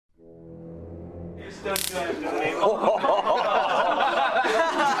How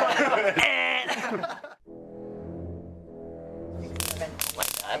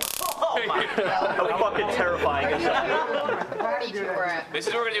fucking terrifying is that? This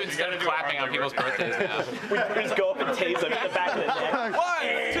is what we're gonna do instead of clapping on people's birthdays now. We just go up and tase them in the back of the neck. 1,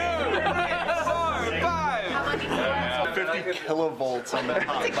 2, 3, 4, 5. 50 kilovolts on that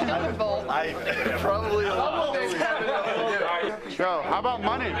hot. I probably. Yo, how about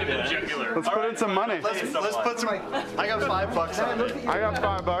money? Let's put in some money. Let's put some. I got $5 on it. I got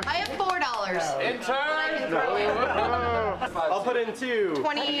 $5. I have $4. Intern! I'll put in 2.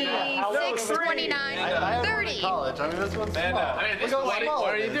 26, 29, 30. College. I mean, this one's small. I mean, at this point,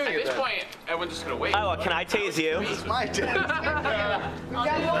 what are you doing? At this point, everyone's just gonna wait. Iowa, can I tase you? It's my day. Can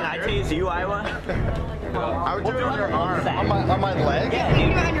I tase you, Iowa? I would do it on your arm. On my leg? You can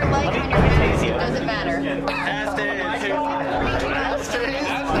do it on your leg, on your head. It doesn't matter. Ass tase. Ass tase?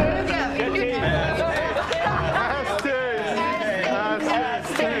 Yeah, you can do that.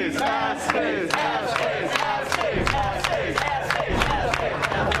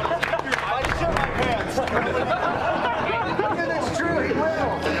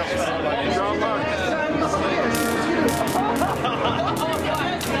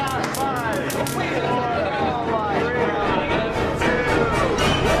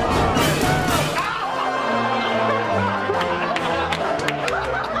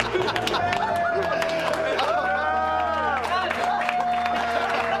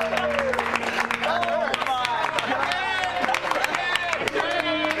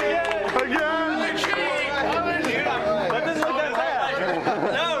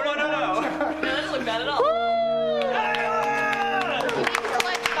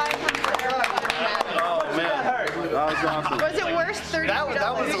 Was it worse? $30. That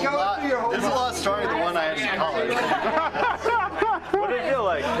was a lot. It's a lot stronger than the one I had in college. What did it feel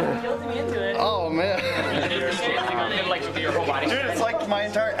like? Oh man. Dude, it's like my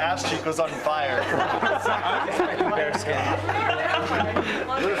entire ass cheek was on fire.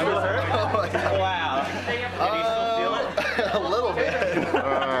 Wow. Can you still feel it? A little bit.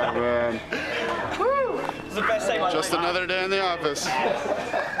 Oh man. It's the best thing. Just another day in the office.